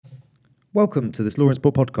Welcome to this Law in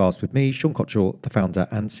Sport podcast with me, Sean Cottrell, the founder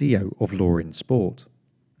and CEO of Law in Sport.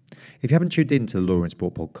 If you haven't tuned into the Law in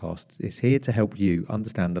Sport podcast, it's here to help you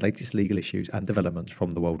understand the latest legal issues and developments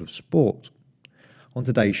from the world of sport. On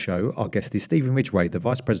today's show, our guest is Stephen Ridgway, the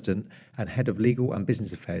Vice President and Head of Legal and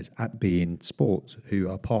Business Affairs at beIN Sports, who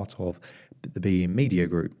are part of the beIN Media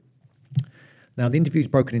Group. Now, the interview is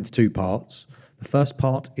broken into two parts. The first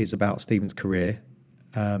part is about Stephen's career.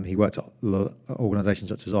 He worked at organisations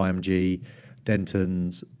such as IMG,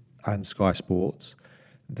 Denton's and Sky Sports.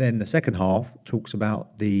 Then the second half talks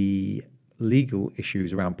about the legal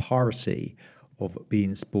issues around piracy of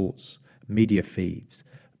beIN Sports media feeds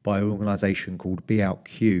by an organisation called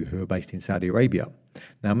BOutQ, who are based in Saudi Arabia.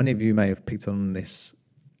 Now, many of you may have picked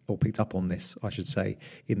up on this, I should say,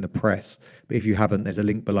 in the press. But if you haven't, there's a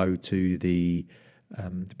link below to the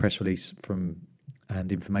press release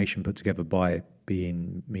and information put together by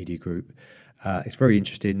beIN Media Group. It's very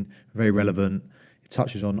interesting, very relevant. It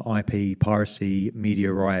touches on IP, piracy,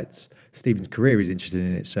 media rights. Stephen's career is interesting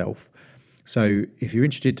in itself. So if you're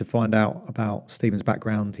interested to find out about Stephen's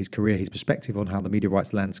background, his career, his perspective on how the media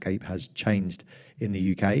rights landscape has changed in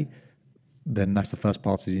the UK, then that's the first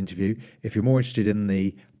part of the interview. If you're more interested in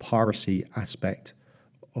the piracy aspect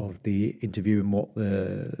of the interview and what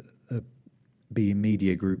the beIN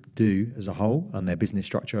Media Group do as a whole and their business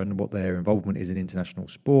structure and what their involvement is in international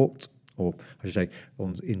sport, or I should say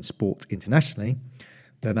in sport internationally,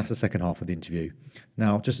 then that's the second half of the interview.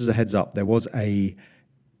 Now, just as a heads up, there was a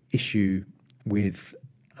issue with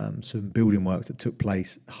some building works that took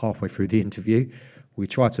place halfway through the interview. We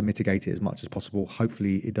try to mitigate it as much as possible.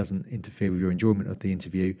 Hopefully it doesn't interfere with your enjoyment of the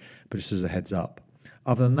interview, but just as a heads up.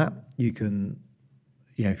 Other than that, you can,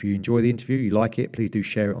 if you enjoy the interview, you like it, please do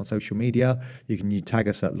share it on social media. You can tag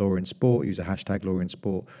us at Law in Sport, use a hashtag Law in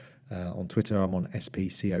Sport on Twitter. I'm on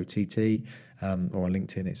SPCOTT or on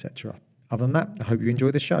LinkedIn, etc. Other than that, I hope you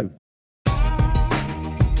enjoy the show.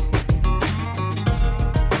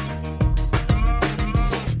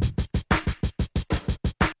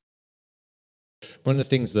 One of the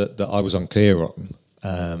things that I was unclear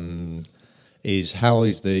on is how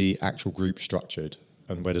is the actual group structured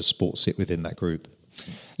and where does sport sit within that group?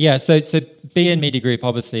 Yeah, so beIN Media Group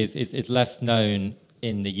obviously is less known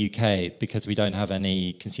in the UK because we don't have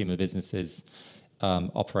any consumer businesses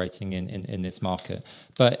operating in this market.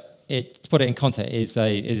 But to put it in context, is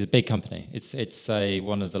a big company. It's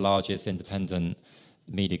one of the largest independent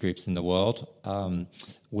media groups in the world.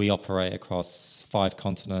 We operate across 5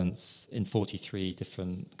 continents in 43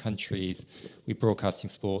 different countries. We're broadcasting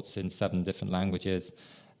sports in 7 different languages.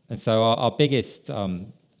 And so our biggest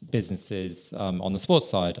businesses on the sports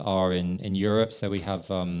side are in Europe. So we have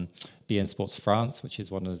beIN Sports France, which is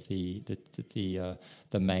one of the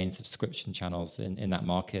main subscription channels in that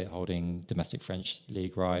market, holding domestic French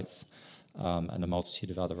league rights and a multitude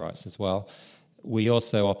of other rights as well. We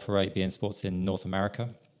also operate beIN Sports in North America.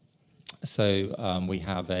 So we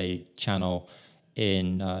have a channel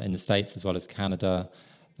in the States as well as Canada.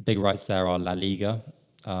 The big rights there are La Liga,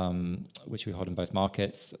 which we hold in both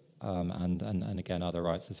markets, and again other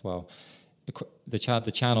rights as well.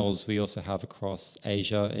 The channels we also have across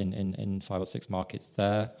Asia in 5 or 6 markets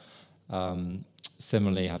there.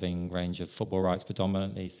 Similarly, having range of football rights,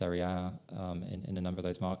 predominantly Serie A in a number of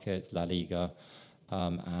those markets, La Liga,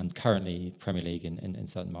 and currently Premier League in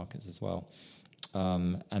certain markets as well.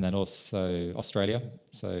 And then also Australia,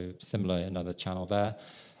 so similar, another channel there.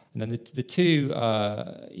 And then the two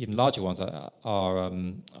even larger ones are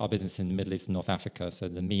our business in the Middle East and North Africa, so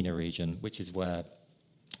the MENA region, which is where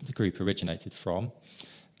the group originated from.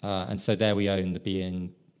 And so there we own the beIN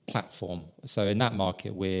platform. So in that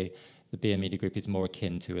market, the beIN Media Group is more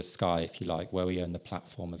akin to a Sky, if you like, where we own the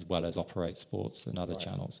platform as well as operate sports and other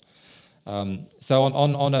channels. So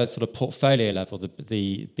on a sort of portfolio level,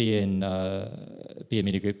 the beIN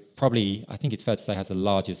Media Group probably, I think it's fair to say, has the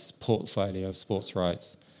largest portfolio of sports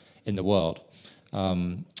rights in the world.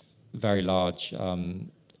 Very large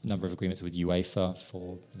number of agreements with UEFA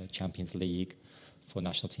for Champions League, for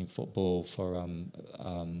national team football, for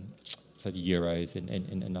the Euros in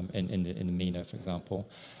the MENA, for example.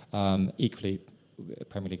 Equally,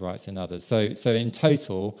 Premier League rights in others. So in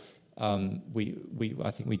total, I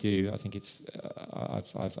think we do. I think it's.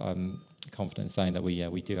 I'm confident in saying that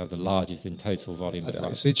we do have the largest in total volume of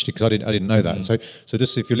rights. It's interesting because I didn't know that. So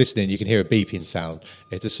just if you're listening, you can hear a beeping sound.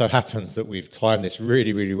 It just so happens that we've timed this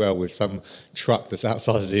really, really well with some truck that's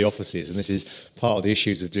outside of the offices, and this is part of the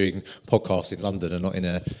issues of doing podcasts in London and not in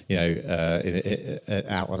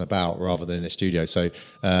out and about rather than in a studio. So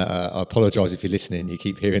I apologise if you're listening. You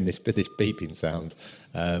keep hearing this beeping sound.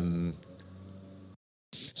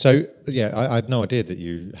 So yeah, I had no idea that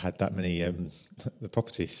you had that many the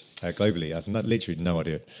properties globally. I had literally no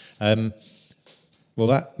idea. Well,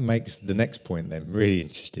 that makes the next point then really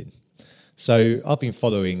interesting. So I've been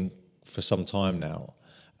following for some time now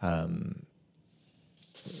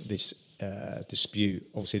this dispute.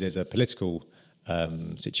 Obviously, there's a political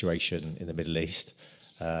situation in the Middle East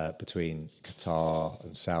between Qatar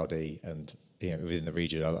and Saudi, and within the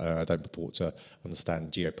region. I don't purport to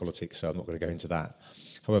understand geopolitics, so I'm not going to go into that.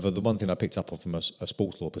 However, the one thing I picked up on from a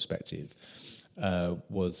sports law perspective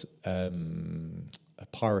was a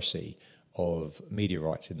piracy of media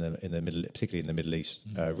rights in the middle, particularly in the Middle East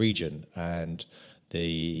region. And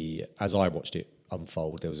as I watched it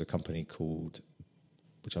unfold, there was a company called,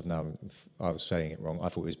 which I was saying it wrong. I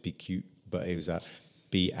thought it was BQ, but it was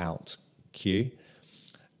Be Out Q.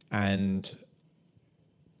 And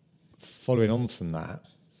following on from that,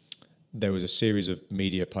 there was a series of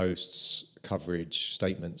media posts, coverage,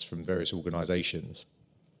 statements from various organisations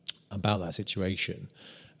about that situation.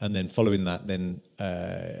 And then following that,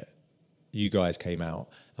 you guys came out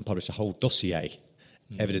and published a whole dossier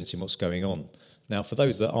evidencing what's going on. Now, for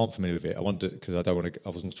those that aren't familiar with it, I wonder, because I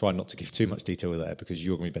wasn't trying not to give too much detail there, because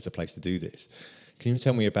you're going to be a better place to do this. Can you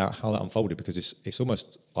tell me about how that unfolded? Because it's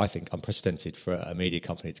almost, I think, unprecedented for a media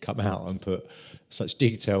company to come out and put such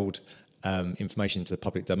detailed information into the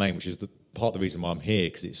public domain, which is part of the reason why I'm here,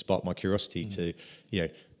 because it sparked my curiosity to,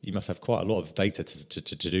 you must have quite a lot of data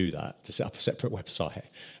to do that, to set up a separate website.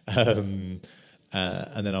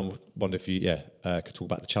 And then I wonder if you could talk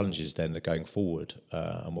about the challenges then that going forward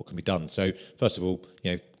and what can be done. So first of all,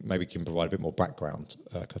 maybe you can provide a bit more background.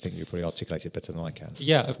 I think you probably articulate it better than I can.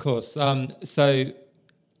 Yeah, of course. So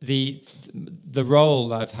the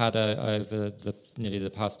role I've had over nearly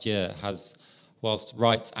the past year has, whilst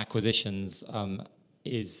rights acquisitions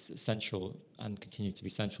is central and continues to be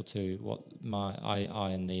central to what I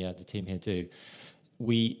and the team here do,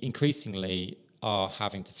 we increasingly are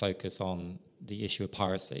having to focus on the issue of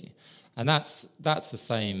piracy, and that's the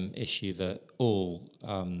same issue that all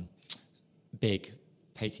big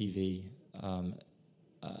pay TV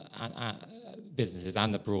businesses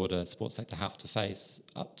and the broader sports sector have to face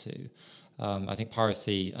up to. I think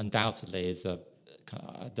piracy undoubtedly is I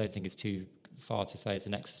don't think it's too far to say it's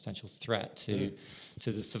an existential threat to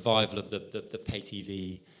the survival of the pay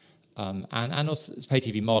TV and also pay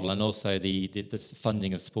TV model, and also the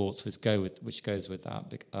funding of sports which goes with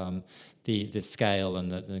that. The scale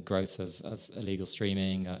and the growth of illegal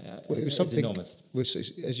streaming it was something enormous.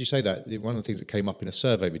 As you say that, one of the things that came up in a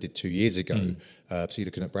survey we did 2 years ago, so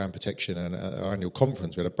looking at brand protection, and our annual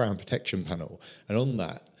conference, we had a brand protection panel, and on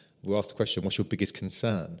that we asked the question, what's your biggest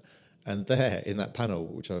concern? And there in that panel,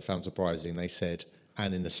 which I found surprising, they said,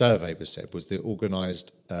 and in the survey was the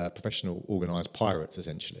organised, professional organised pirates,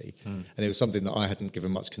 essentially. And it was something that I hadn't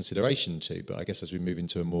given much consideration to, but I guess as we move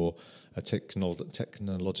into a more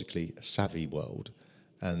technologically savvy world,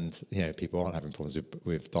 and people aren't having problems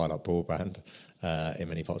with dial-up broadband in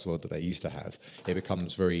many parts of the world that they used to have, it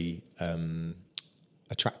becomes very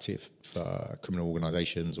attractive for criminal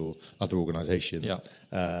organisations or other organisations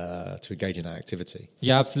to engage in that activity.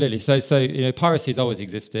 Yeah, absolutely. So piracy has always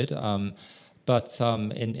existed. But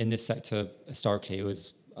in this sector, historically, it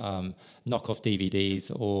was knockoff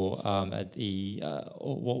DVDs or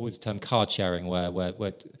what was termed card sharing, where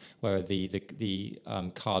the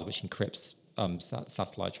card which encrypts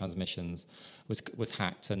satellite transmissions was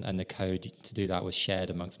hacked, and the code to do that was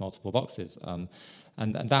shared amongst multiple boxes, and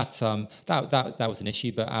that was an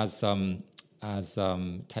issue. But as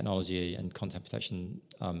technology and content protection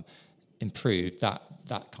improved, that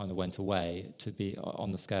kind of went away to be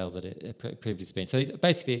on the scale that it previously been. So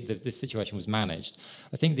basically, this situation was managed.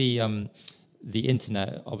 I think the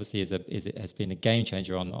internet obviously has been a game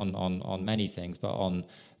changer on many things, but on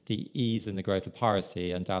the ease and the growth of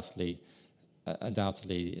piracy, undoubtedly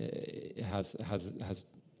it has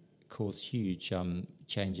caused huge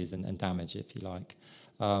changes and damage, if you like.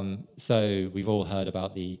 So we've all heard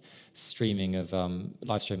about the live streaming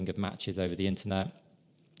of matches over the internet.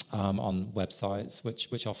 On websites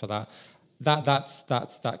which offer that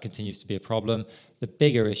continues to be a problem. The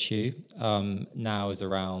bigger issue now is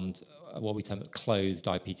around what we term closed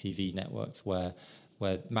IPTV networks, where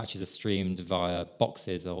matches are streamed via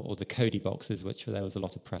boxes or the Cody boxes, which there was a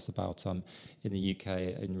lot of press about in the UK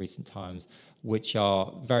in recent times, which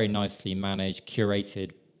are very nicely managed,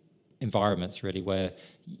 curated environments, really, where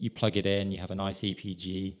you plug it in, you have a nice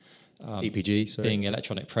EPG. Being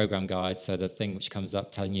electronic program guide, so the thing which comes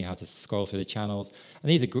up telling you how to scroll through the channels, and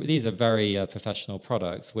these are very professional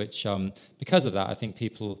products, which because of that, I think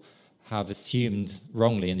people have assumed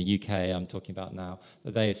wrongly in the UK, I'm talking about now,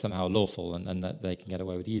 that they are somehow lawful and that they can get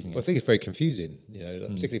away with using it. Well, I think it's very confusing,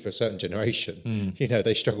 particularly for a certain generation.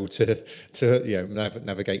 They struggle to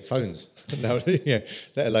navigate phones, let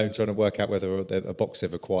alone trying to work out whether a box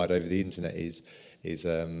they've acquired over the internet is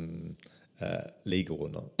legal or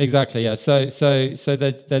not. Exactly, yeah. So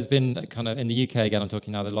there's been kind of in the UK again. I'm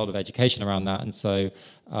talking now. There's a lot of education around that, and so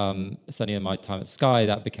certainly in my time at Sky,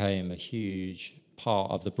 that became a huge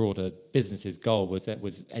part of the broader business's goal. Was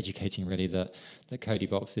educating really that Kodi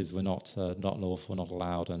boxes were not lawful, not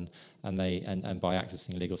allowed, and by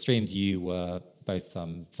accessing illegal streams, you were both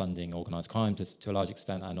funding organised crime to a large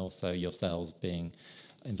extent, and also yourselves being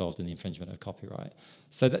involved in the infringement of copyright.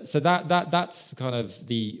 So that's kind of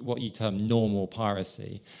what you term normal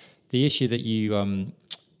piracy. The issue that you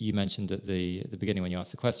mentioned at the beginning when you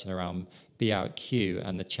asked the question around BOutQ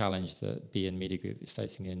and the challenge that beIN Media Group is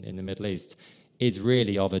facing in the Middle East is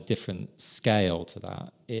really of a different scale to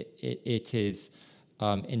that. It is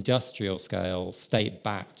industrial scale,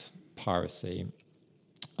 state-backed piracy,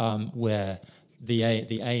 where the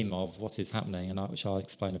aim of what is happening, and which I'll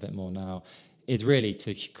explain a bit more now, is really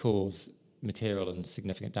to cause material and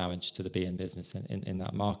significant damage to the beIN business in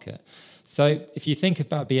that market. So if you think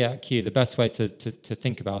about BOutQ, the best way to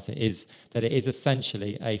think about it is that it is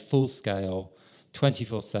essentially a full-scale,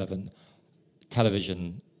 24/7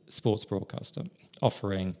 television sports broadcaster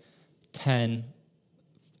offering 10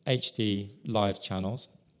 HD live channels,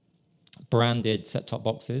 branded set-top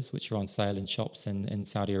boxes, which are on sale in shops in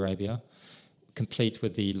Saudi Arabia, complete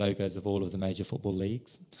with the logos of all of the major football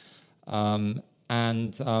leagues. And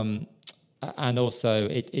also,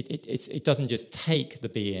 it doesn't just take the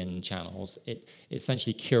beIN channels; it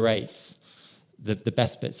essentially curates the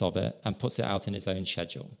best bits of it and puts it out in its own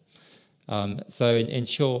schedule. So, in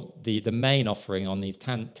short, the main offering on these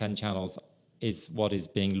 10 channels is what is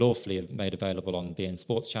being lawfully made available on beIN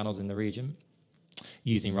sports channels in the region,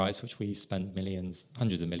 using rights which we've spent millions,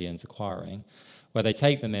 hundreds of millions acquiring, where they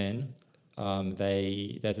take them in.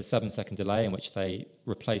 There's a 7-second delay in which they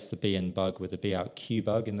replace the beIN bug with the BOutQ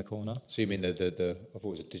bug in the corner. So you mean I thought it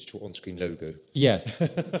was a digital on-screen logo? Yes,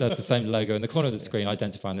 that's the same logo in the corner of the screen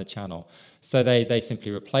identifying the channel. So they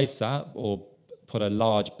simply replace that or put a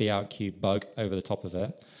large BOutQ bug over the top of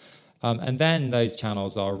it. And then those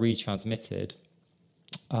channels are retransmitted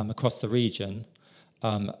across the region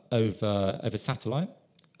over satellite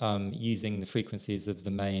using the frequencies of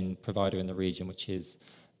the main provider in the region, which is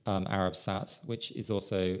Arabsat, which is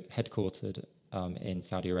also headquartered in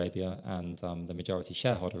Saudi Arabia, and the majority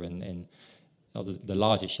shareholder the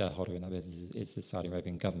largest shareholder in that business is the Saudi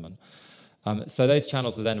Arabian government. So those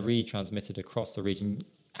channels are then retransmitted across the region,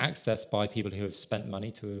 accessed by people who have spent money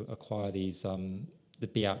to acquire these the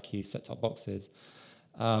BOutQ set-top boxes,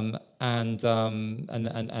 and that's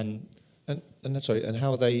right. And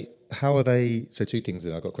how are they? So two things.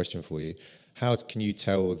 Then I've got a question for you. How can you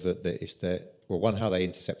tell that it's their one, how are they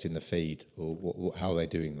intercepting the feed, or how are they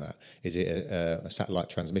doing that? Is it a satellite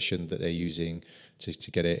transmission that they're using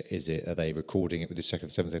to get it? Are they recording it with the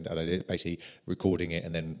seventh? Are they basically recording it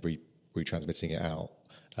and then retransmitting it out?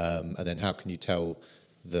 And then how can you tell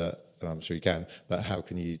that? And I'm sure you can, but how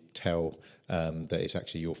can you tell that it's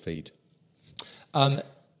actually your feed?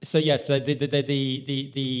 So yes,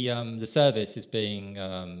 the service is being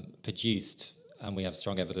produced. And we have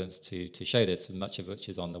strong evidence to show this, much of which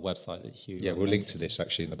is on the website that you. Yeah, we'll link to this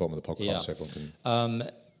actually in the bottom of the podcast, so everyone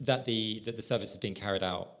can. That the service is being carried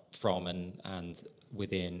out from and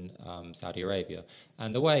within Saudi Arabia,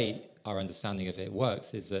 and the way our understanding of it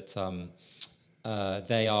works is that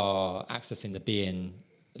they are accessing the beIN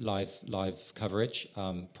live coverage,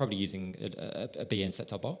 probably using a beIN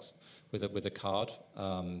set-top box with a card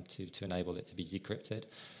to enable it to be decrypted.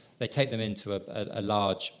 They take them into a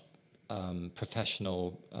large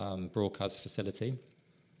professional broadcast facility.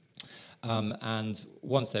 And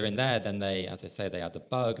once they're in there, then they, as I say, they add the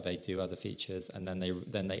bug, they do other features, and then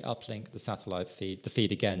they uplink the satellite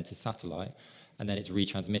feed again to satellite, and then it's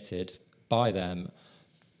retransmitted by them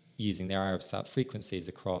using their Arabsat frequencies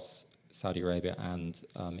across Saudi Arabia and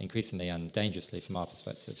increasingly and dangerously from our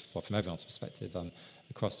perspective, or from everyone's perspective,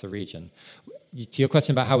 across the region. To your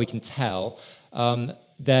question about how we can tell,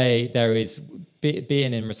 there is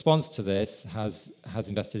beIN in response to this has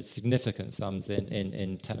invested significant sums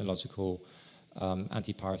in technological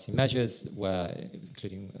anti-piracy measures,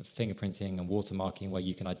 including fingerprinting and watermarking, where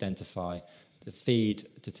you can identify the feed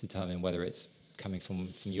to determine whether it's coming from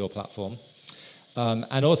your platform.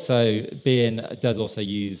 And also, beIN does also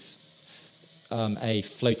use a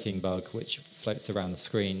floating bug which floats around the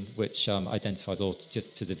screen, which identifies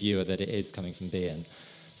just to the viewer that it is coming from beIN.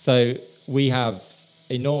 So we have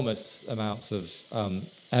enormous amounts of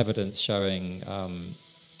evidence showing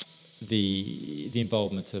the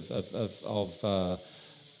involvement of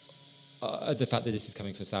the fact that this is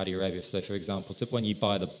coming from Saudi Arabia. So, for example, when you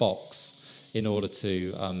buy the box, in order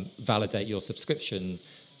to validate your subscription,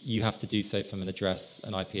 you have to do so from an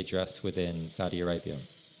IP address within Saudi Arabia.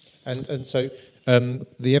 And so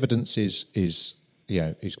the evidence is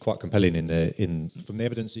quite compelling from the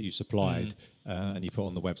evidence that you supplied and you put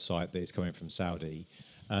on the website that it's coming from Saudi.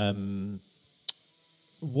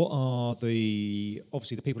 What are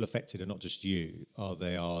obviously the people affected are not just you,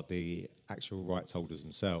 they are the actual rights holders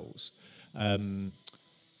themselves.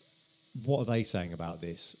 What are they saying about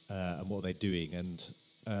this and what are they doing? And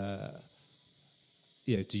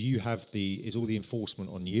do you have is all the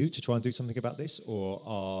enforcement on you to try and do something about this, or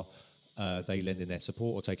are they lending their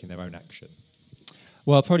support or taking their own action?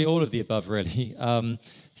 Well, probably all of the above, really.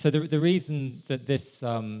 So the reason that this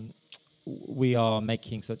we are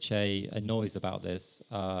making such a noise about this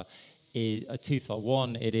is a twofold.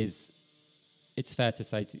 One, it's fair to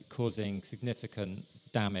say causing significant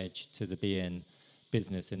damage to the beIN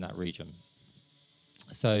business in that region.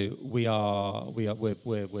 So we're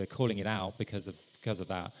calling it out because of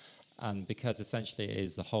that, and because essentially it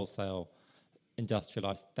is a wholesale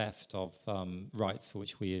industrialized theft of rights for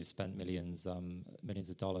which we have spent millions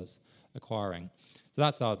of dollars acquiring. So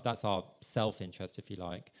that's our self-interest, if you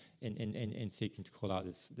like, in seeking to call out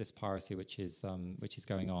this piracy which is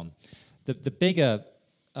going on. The bigger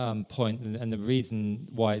point and the reason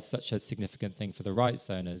why it's such a significant thing for the rights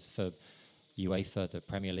owners, for UEFA, the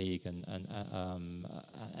Premier League,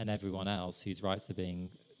 and everyone else whose rights are being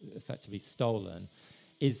effectively stolen,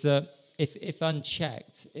 is that if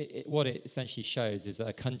unchecked, what it essentially shows is that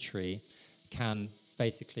a country can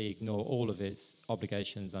basically ignore all of its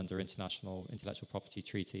obligations under international intellectual property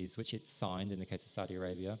treaties, which it's signed in the case of Saudi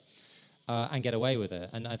Arabia, and get away with it.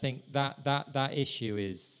 And I think that issue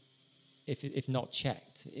is, if not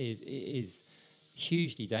checked, is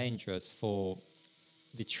hugely dangerous for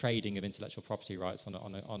the trading of intellectual property rights on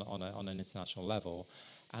an international level,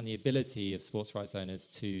 and the ability of sports rights owners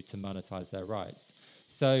to monetize their rights.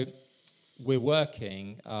 So we're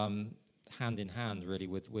working hand in hand, really,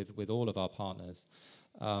 with all of our partners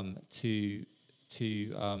to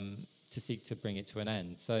seek to bring it to an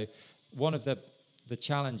end. So one of the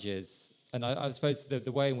challenges, and I suppose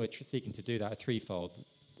the way in which we're seeking to do that are threefold: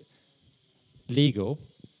 legal,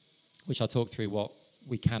 which I'll talk through what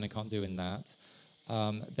we can and can't do in that.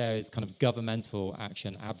 There is kind of governmental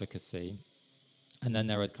action, advocacy, and then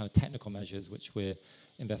there are kind of technical measures which we're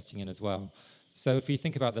investing in as well. So if you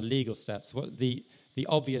think about the legal steps, what the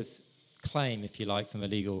obvious claim, if you like, from a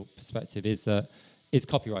legal perspective is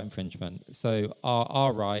copyright infringement. So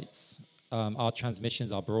our rights, our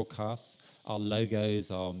transmissions, our broadcasts, our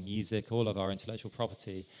logos, our music, all of our intellectual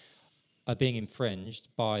property are being infringed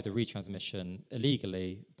by the retransmission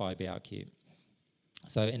illegally by BeOutQ.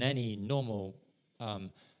 So in any normal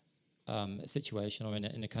situation, or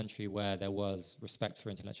in a country where there was respect for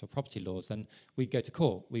intellectual property laws, then we'd go to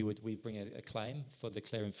court. We'd bring a claim for the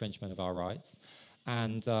clear infringement of our rights,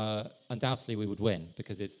 and undoubtedly we would win,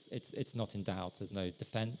 because it's not in doubt. There's no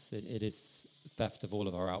defense. It is theft of all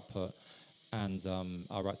of our output, and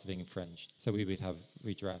our rights are being infringed. So we would have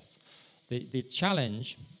redress. The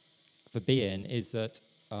challenge for beIN is that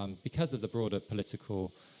because of the broader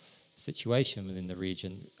political situation within the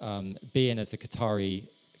region, beIN as a Qatari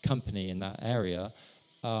company in that area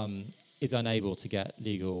is unable to get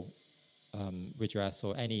legal redress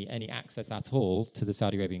or any access at all to the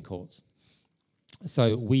Saudi Arabian courts.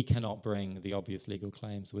 So we cannot bring the obvious legal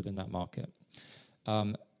claims within that market.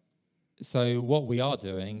 So what we are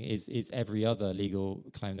doing is every other legal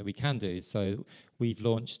claim that we can do. So we've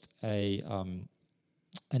launched an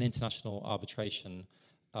international arbitration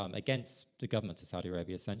against the government of Saudi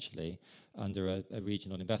Arabia, essentially, under a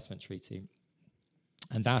regional investment treaty.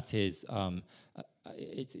 And that is,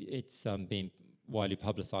 it's been widely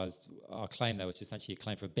publicized, our claim there, which is essentially a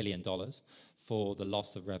claim for $1 billion for the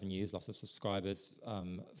loss of revenues, loss of subscribers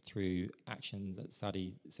through action that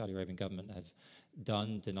Saudi Arabian government have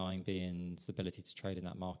done, denying beIN's ability to trade in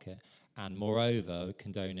that market, and moreover,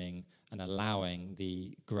 condoning and allowing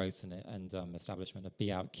the growth and establishment of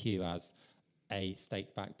BeOutQ as a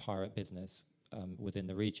state-backed pirate business within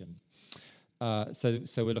the region. So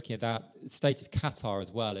we're looking at that. The state of Qatar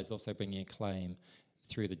as well is also bringing a claim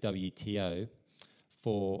through the WTO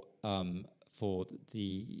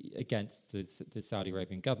against the Saudi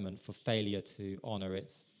Arabian government for failure to honour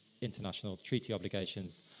its international treaty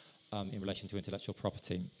obligations in relation to intellectual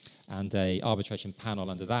property. And a arbitration panel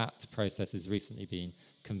under that process has recently been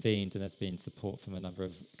convened, and there's been support from a number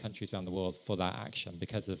of countries around the world for that action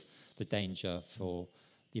because of the danger for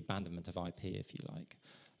the abandonment of IP, if you like.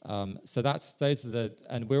 So those are the,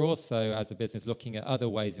 and we're also, as a business, looking at other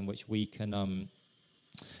ways in which we can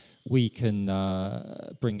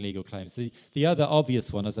bring legal claims. The other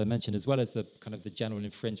obvious one, as I mentioned, as well as the kind of the general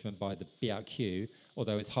infringement by the BOQ,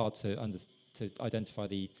 although it's hard to identify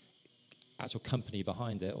the actual company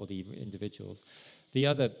behind it or the individuals. The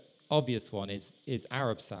other obvious one is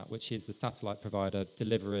Arabsat, which is the satellite provider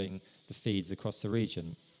delivering the feeds across the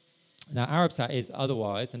region. Now, Arabsat is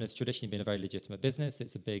otherwise, and has traditionally been a very legitimate business.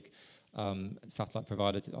 It's a big satellite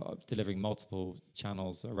provider delivering multiple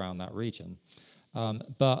channels around that region.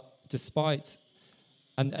 But despite,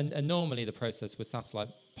 and normally the process with satellite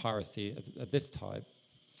piracy of this type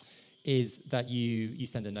is that you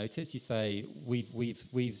send a notice. You say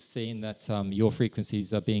we've seen that your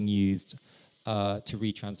frequencies are being used to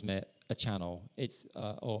retransmit a channel. It's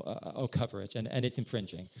or coverage, and it's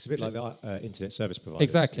infringing. It's a bit like the internet service providers.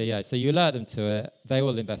 Exactly. Yeah. So you alert them to it. They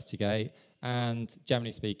will investigate, and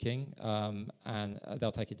generally speaking, and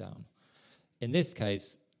they'll take it down. In this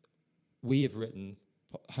case, we have written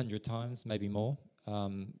 100 times, maybe more.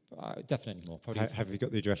 Definitely more. Probably. Have you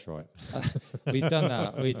got the address right? We've done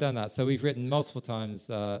that. So we've written multiple times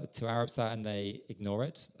to Arabsat, and they ignore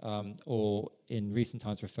it, or in recent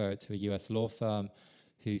times refer it to a US law firm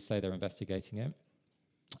who say they're investigating it.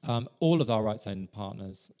 All of our rights-owned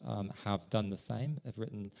partners have done the same. They've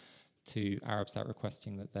written to Arabsat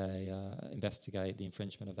requesting that they investigate the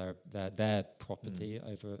infringement of their property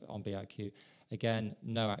over on BIQ. Again,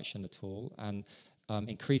 no action at all, and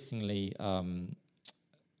increasingly,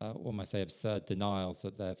 what might I say, absurd denials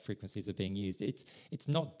that their frequencies are being used. It's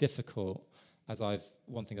not difficult,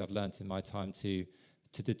 one thing I've learned in my time to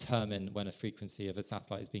determine when a frequency of a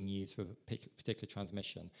satellite is being used for a particular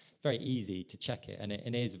transmission. It's very easy to check it, and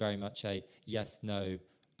it is very much a yes/no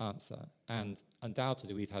answer. And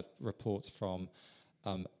undoubtedly, we've had reports from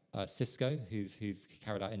Cisco, who've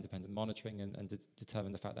carried out independent monitoring and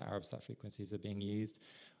determined the fact that Arabsat frequencies are being used.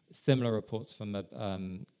 Similar reports from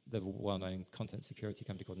the well-known content security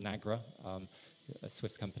company called Nagra, a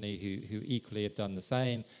Swiss company who equally have done the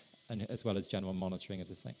same, and as well as general monitoring of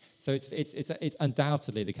this thing. So it's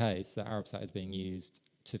undoubtedly the case that Arabsat is being used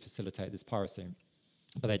to facilitate this piracy,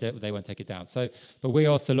 but they won't take it down. But we're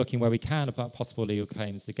also looking where we can about possible legal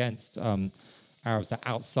claims against Arabsat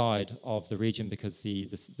outside of the region, because the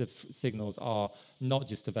signals are not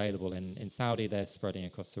just available in Saudi, they're spreading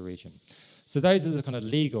across the region. So those are the kind of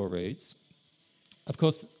legal routes. Of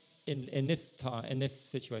course, in this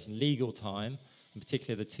situation, legal time, and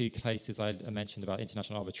particularly the two cases I mentioned about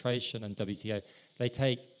international arbitration and WTO, they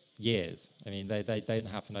take years. I mean, they don't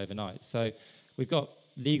happen overnight. So we've got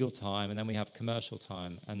legal time, and then we have commercial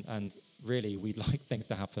time, and really we'd like things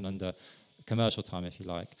to happen under commercial time, if you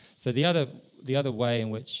like. So the other way in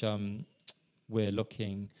which we're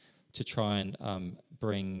looking to try and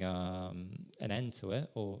bring an end to it,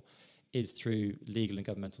 or is through legal and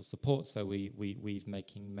governmental support. So we've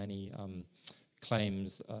making many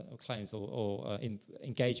claims or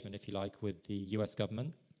engagement, if you like, with the US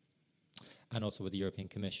government and also with the European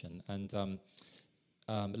Commission. And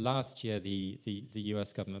last year, the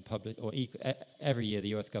US government every year the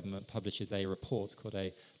US government publishes a report called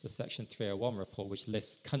the Section 301 report, which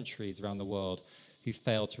lists countries around the world who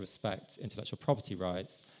fail to respect intellectual property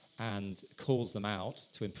rights, and calls them out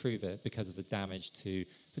to improve it because of the damage to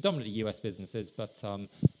predominantly US businesses, but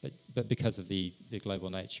because of the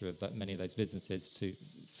global nature of many of those businesses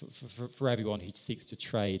for everyone who seeks to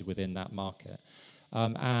trade within that market.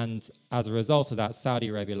 And as a result of that, Saudi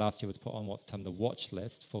Arabia last year was put on what's termed the watch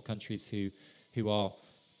list for countries who are,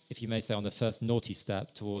 if you may say, on the first naughty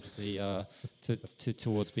step towards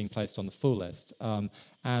towards being placed on the full list.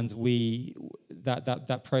 And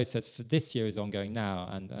that process for this year is ongoing now,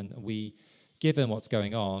 and we, given what's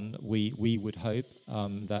going on, we would hope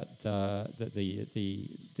that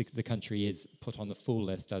the country is put on the full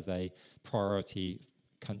list as a priority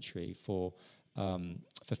country for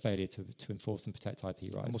failure to enforce and protect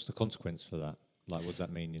IP rights. And what's the consequence for that? Like, what does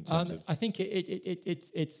that mean in terms of? I think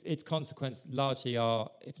its consequence largely are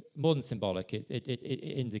more than symbolic. It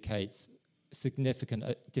indicates significant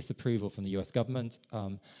disapproval from the US government,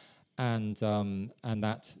 and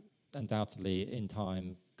that undoubtedly in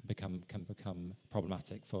time can become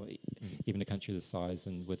problematic for even a country the size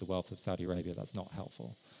and with the wealth of Saudi Arabia. That's not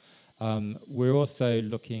helpful. We're also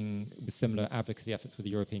looking with similar advocacy efforts with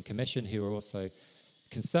the European Commission, who are also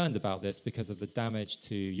concerned about this because of the damage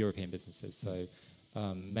to European businesses. So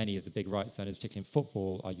Many of the big rights owners, particularly in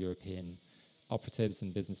football, are European operatives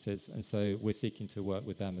and businesses, and so we're seeking to work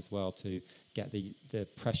with them as well to get the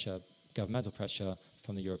pressure, governmental pressure,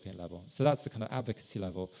 from the European level. So that's the kind of advocacy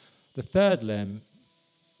level. The third limb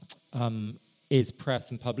is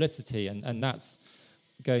press and publicity, and that's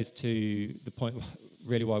goes to the point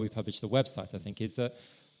really why we published the website. I think is that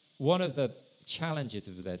one of the challenges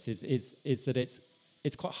of this is that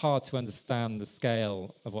it's quite hard to understand the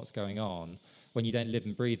scale of what's going on when you don't live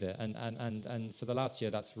and breathe it. And for the last year,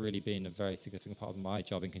 that's really been a very significant part of my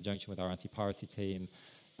job in conjunction with our anti-piracy team,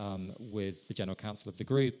 with the general counsel of the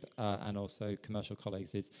group, and also commercial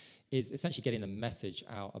colleagues, is essentially getting the message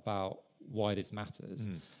out about why this matters.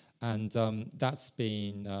 And that's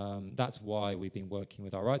why we've been working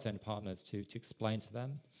with our rights owner partners to explain to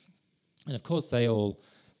them. And of course, they all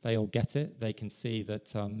get it. They can see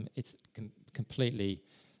that it's completely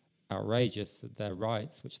outrageous that their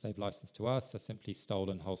rights, which they've licensed to us, are simply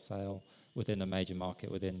stolen wholesale within a major market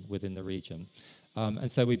within the region.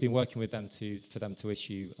 And so we've been working with them for them to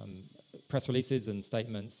issue press releases and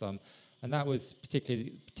statements. And that was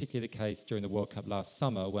particularly the case during the World Cup last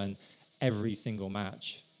summer, when every single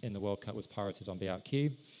match in the World Cup was pirated on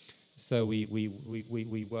BOutQ. So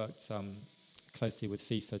we worked closely with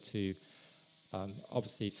FIFA to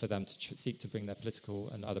obviously for them to seek to bring their political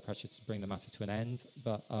and other pressure to bring the matter to an end,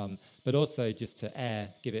 but also just to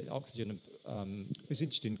give it oxygen. It's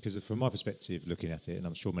interesting because from my perspective, looking at it, and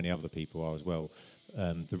I'm sure many other people are as well,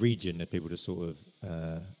 the region that people just sort of,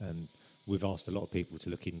 and we've asked a lot of people to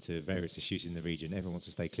look into various issues in the region. Everyone wants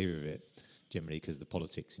to stay clear of it, generally, because the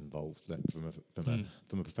politics involved, like from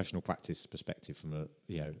a professional practice perspective,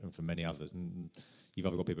 and from many others. And you've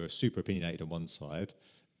either got people who are super opinionated on one side,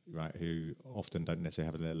 right, who often don't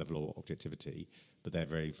necessarily have a level of objectivity, but they're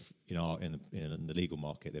very, in the legal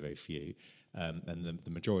market, they're very few. And the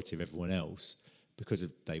majority of everyone else, because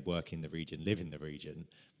they work in the region, live in the region,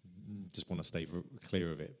 just want to stay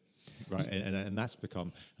clear of it. Right, and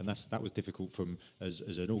that was difficult as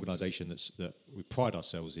an organisation that we pride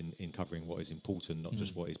ourselves in covering what is important, not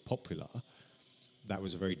just what is popular. That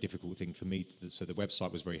was a very difficult thing for me. So the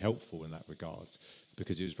website was very helpful in that regards,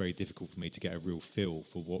 because it was very difficult for me to get a real feel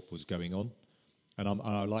for what was going on. And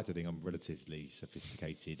I like to think I'm relatively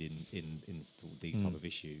sophisticated in these type of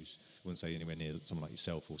issues. I wouldn't say anywhere near someone like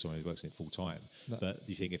yourself or someone who works in it full time. No. But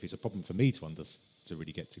you think if it's a problem for me to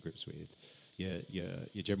really get to grips with,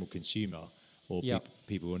 your general consumer or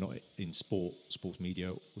people who are not in sports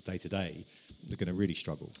media day to day, they're going to really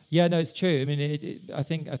struggle. Yeah, no, it's true. I mean, I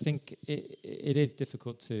think it is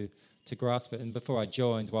difficult to grasp it. And before I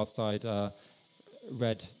joined, whilst I'd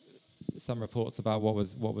read some reports about what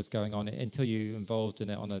was going on, until you're involved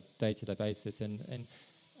in it on a day-to-day basis, and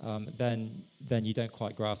then you don't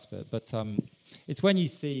quite grasp it. But it's when you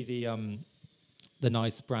see the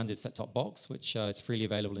nice branded set-top box, which is freely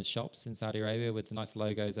available in shops in Saudi Arabia with the nice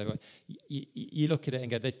logos everywhere. You look at it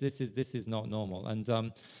and go, this is not normal. And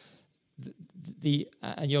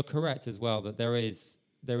and you're correct as well that there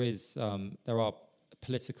are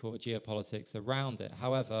political geopolitics around it.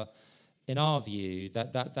 However, in our view,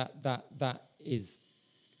 that is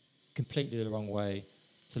completely the wrong way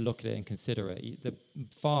to look at it and consider it. The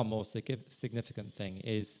far more significant thing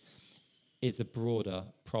is a broader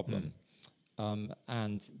problem. So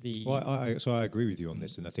I agree with you on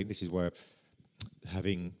this, and I think this is where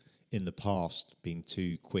having in the past been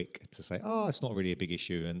too quick to say, it's not really a big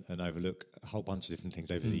issue, and overlook a whole bunch of different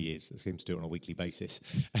things over the years. I seem to do it on a weekly basis,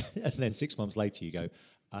 and then 6 months later you go,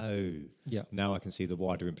 now I can see the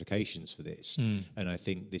wider implications for this. And I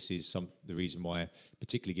think this is the reason why,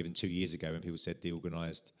 particularly given 2 years ago when people said the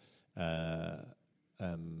organised,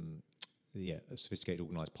 sophisticated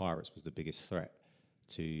organised pirates was the biggest threat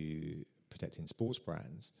to protecting sports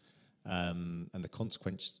brands, and the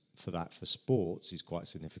consequence for that for sports is quite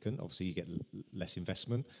significant. Obviously, you get less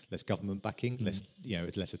investment, less government backing, less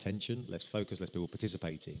attention, less focus, less people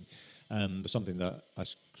participating. But something that I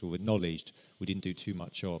sort of acknowledged we didn't do too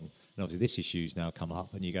much on, and obviously this issue's now come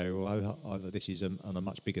up, and you go, this is on a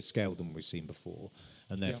much bigger scale than we've seen before,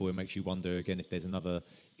 and therefore it makes you wonder again if there's another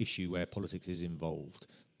issue where politics is involved,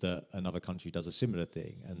 that another country does a similar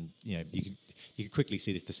thing, and you could quickly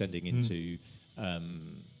see this descending into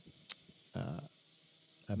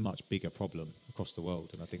a much bigger problem across the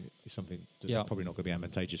world, and I think it's something that's probably not going to be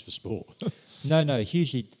advantageous for sport. No,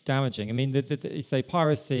 hugely damaging. I mean, you say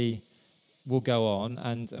piracy will go on,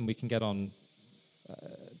 and we can get on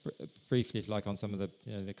briefly, if you like, on some of the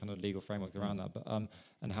kind of legal framework around that, but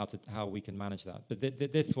and how we can manage that. But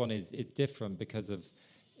this one is different because of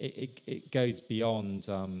it goes beyond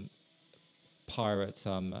pirate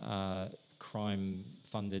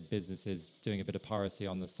crime-funded businesses doing a bit of piracy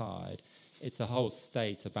on the side. It's a whole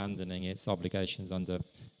state abandoning its obligations under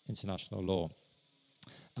international law.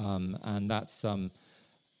 And that's the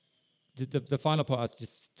final part. I'll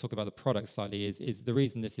just talk about the product slightly. Is the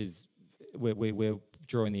reason this is we're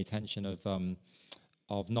drawing the attention of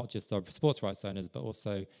not just our sports rights owners, but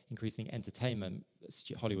also increasing entertainment,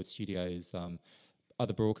 Hollywood studios,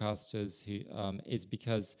 other broadcasters, who is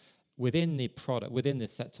because within the product, within the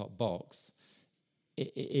set-top box,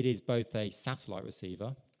 it is both a satellite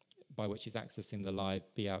receiver, by which it's accessing the live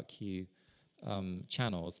BRQ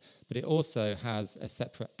channels, but it also has a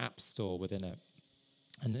separate app store within it.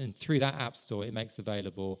 And then through that app store, it makes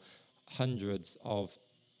available hundreds of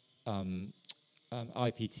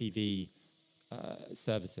IPTV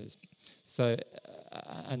services. So,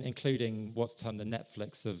 and including what's termed the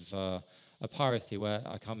Netflix of piracy, where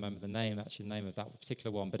I can't remember the name of that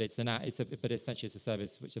particular one, but but essentially it's a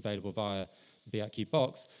service which is available via the BRQ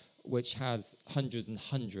box, which has hundreds and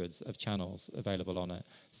hundreds of channels available on it.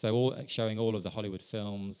 So showing all of the Hollywood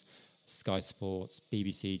films, Sky Sports,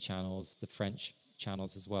 BBC channels, the French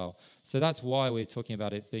channels as well. So that's why we're talking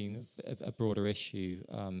about it being a broader issue,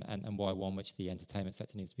 and why one which the entertainment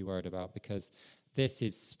sector needs to be worried about, because this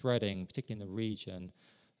is spreading, particularly in the region,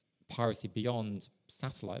 piracy beyond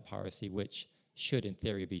satellite piracy, which should in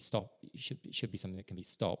theory be stopped. Should be something that can be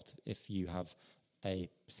stopped if you have a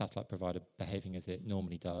satellite provider behaving as it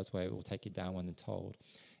normally does, where it will take it down when they're told.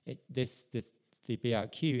 The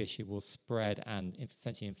BRQ issue will spread and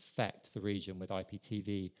essentially infect the region with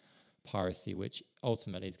IPTV piracy, which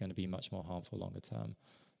ultimately is going to be much more harmful longer term.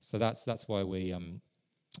 So that's why we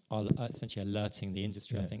are essentially alerting the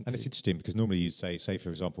industry, I think. And it's interesting because normally you say, for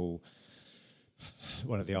example,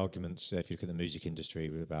 one of the arguments, if you look at the music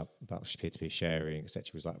industry about peer-to-peer sharing, etc.,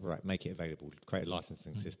 was like, right, make it available, create a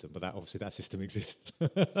licensing system. But that system exists.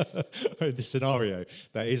 In this scenario,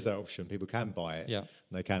 there is that option. People can buy it, and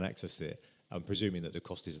they can access it. I'm presuming that the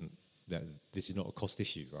cost isn't. This is not a cost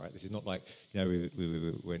issue, right? This is not like,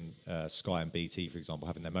 when Sky and BT, for example,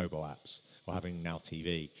 having their mobile apps, or having Now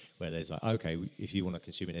TV, where there's like, okay, if you want to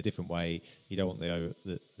consume it in a different way, you don't want the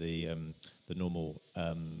normal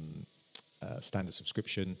standard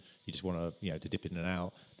subscription, you just want to dip in and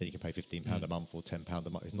out, then you can pay £15 a month or £10 a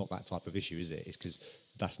month. It's not that type of issue, is it? It's because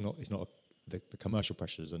the commercial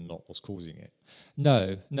pressures are not what's causing it.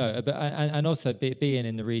 No, but and also being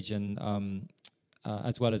in the region,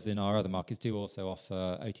 as well as in our other markets, do also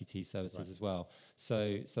offer OTT services as well.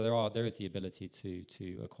 So there is the ability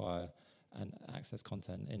to acquire and access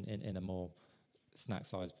content in a more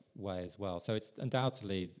snack-sized way as well. So it's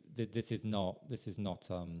undoubtedly this is not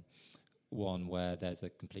one where there's a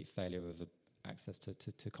complete failure of access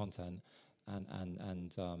to content,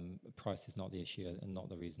 and price is not the issue and not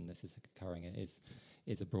the reason this is occurring. It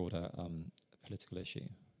is a broader political issue.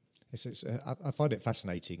 I find it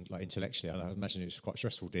fascinating, like intellectually. I imagine it's quite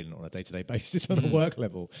stressful dealing on a day-to-day basis on a work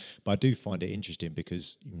level, but I do find it interesting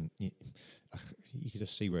because you can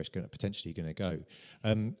just see where it's potentially going to go.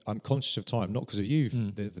 I'm conscious of time, not because of you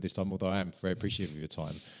for this time, although I am very appreciative of your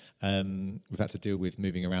time. We've had to deal with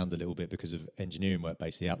moving around a little bit because of engineering work,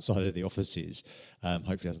 basically outside of the offices.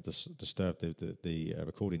 Hopefully, it hasn't disturbed the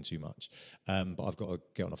recording too much. But I've got to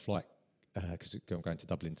get on a flight because I'm going to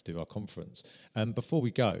Dublin to do our conference. Before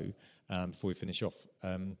we go, before we finish off,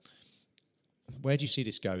 where do you see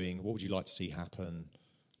this going? What would you like to see happen?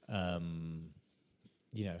 How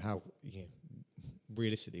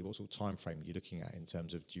realistically, what sort of time frame are you looking at in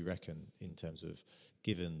terms of? Do you reckon, in terms of,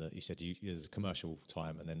 given that you said there's commercial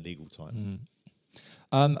time and then legal time?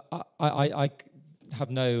 I have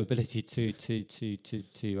no ability to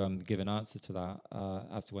give an answer to that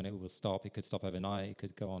as to when it will stop. It could stop overnight. It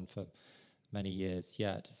could go on for many years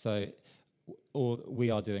yet. So, we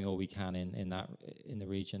are doing all we can in the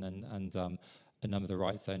region, and a number of the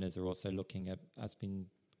rights owners are also looking at, has been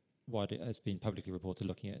publicly reported,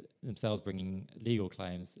 looking at themselves bringing legal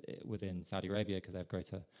claims within Saudi Arabia because they have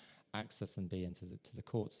greater access and be into the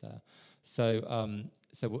courts there. So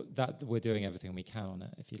that we're doing everything we can on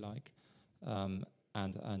it, if you like. And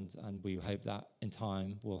we hope that in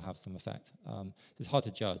time will have some effect. It's hard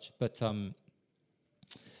to judge, but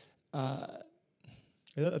I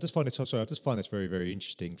just find this very, very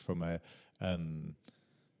interesting. From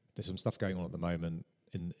there's some stuff going on at the moment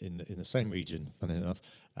in the same region, funny enough,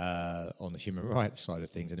 on the human rights side of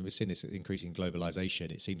things, and we're seeing this increasing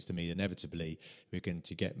globalization. It seems to me inevitably we're going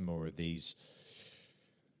to get more of these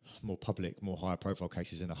more public, more higher profile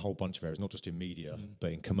cases in a whole bunch of areas, not just in media,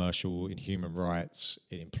 but in commercial, in human rights,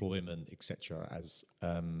 in employment, etc., as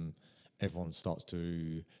everyone starts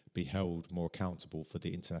to be held more accountable for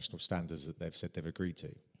the international standards that they've said they've agreed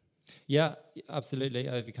to. Yeah, absolutely.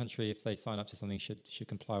 Every country, if they sign up to something, should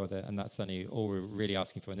comply with it, and that's certainly all we're really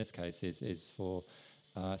asking for in this case is for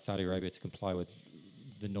Saudi Arabia to comply with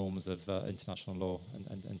the norms of international law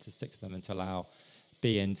and to stick to them and to allow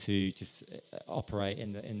BN to just operate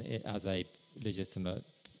as a legitimate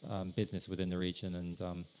business within the region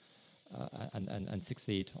and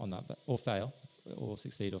succeed on that, or fail, or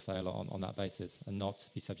succeed or fail on that basis, and not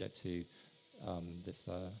be subject to this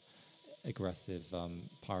aggressive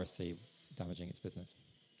piracy damaging its business.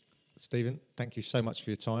 Stephen, thank you so much for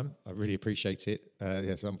your time. I really appreciate it.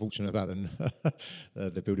 Yes, unfortunate about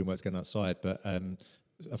the building works going outside, but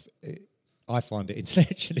I find it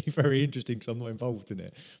intellectually very interesting because I'm not involved in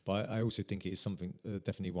it. But I also think it is something,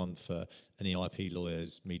 definitely one for any IP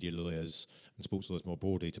lawyers, media lawyers, and sports lawyers more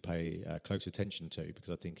broadly to pay close attention to, because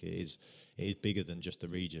I think it is bigger than just the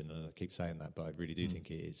region. And I keep saying that, but I really do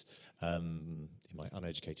think it is, in my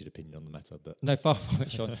uneducated opinion on the matter. But no, far from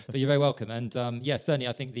it, Sean. But you're very welcome. And certainly,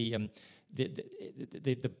 I think the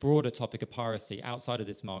broader topic of piracy outside of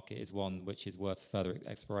this market is one which is worth further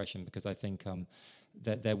exploration, because I think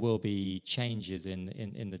that there will be changes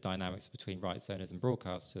in the dynamics between rights owners and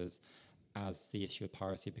broadcasters as the issue of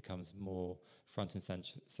piracy becomes more front and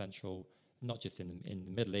central, not just in the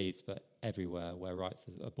Middle East, but everywhere where rights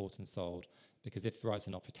are bought and sold. Because if rights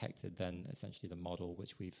are not protected, then essentially the model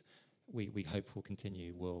which we hope will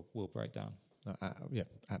continue will break down. Yeah,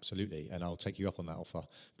 absolutely. And I'll take you up on that offer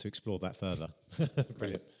to explore that further.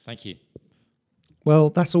 Brilliant. Thank you. Well,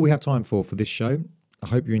 that's all we have time for this show. I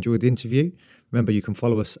hope you enjoyed the interview. Remember, you can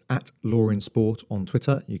follow us at Law in Sport on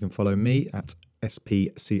Twitter. You can follow me at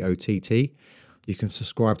SPCOTT. You can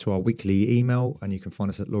subscribe to our weekly email, and you can find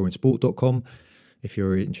us at lawinsport.com. If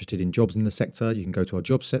you're interested in jobs in the sector, you can go to our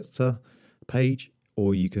job sector page,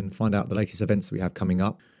 or you can find out the latest events that we have coming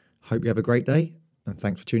up. Hope you have a great day, and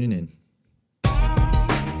thanks for tuning in.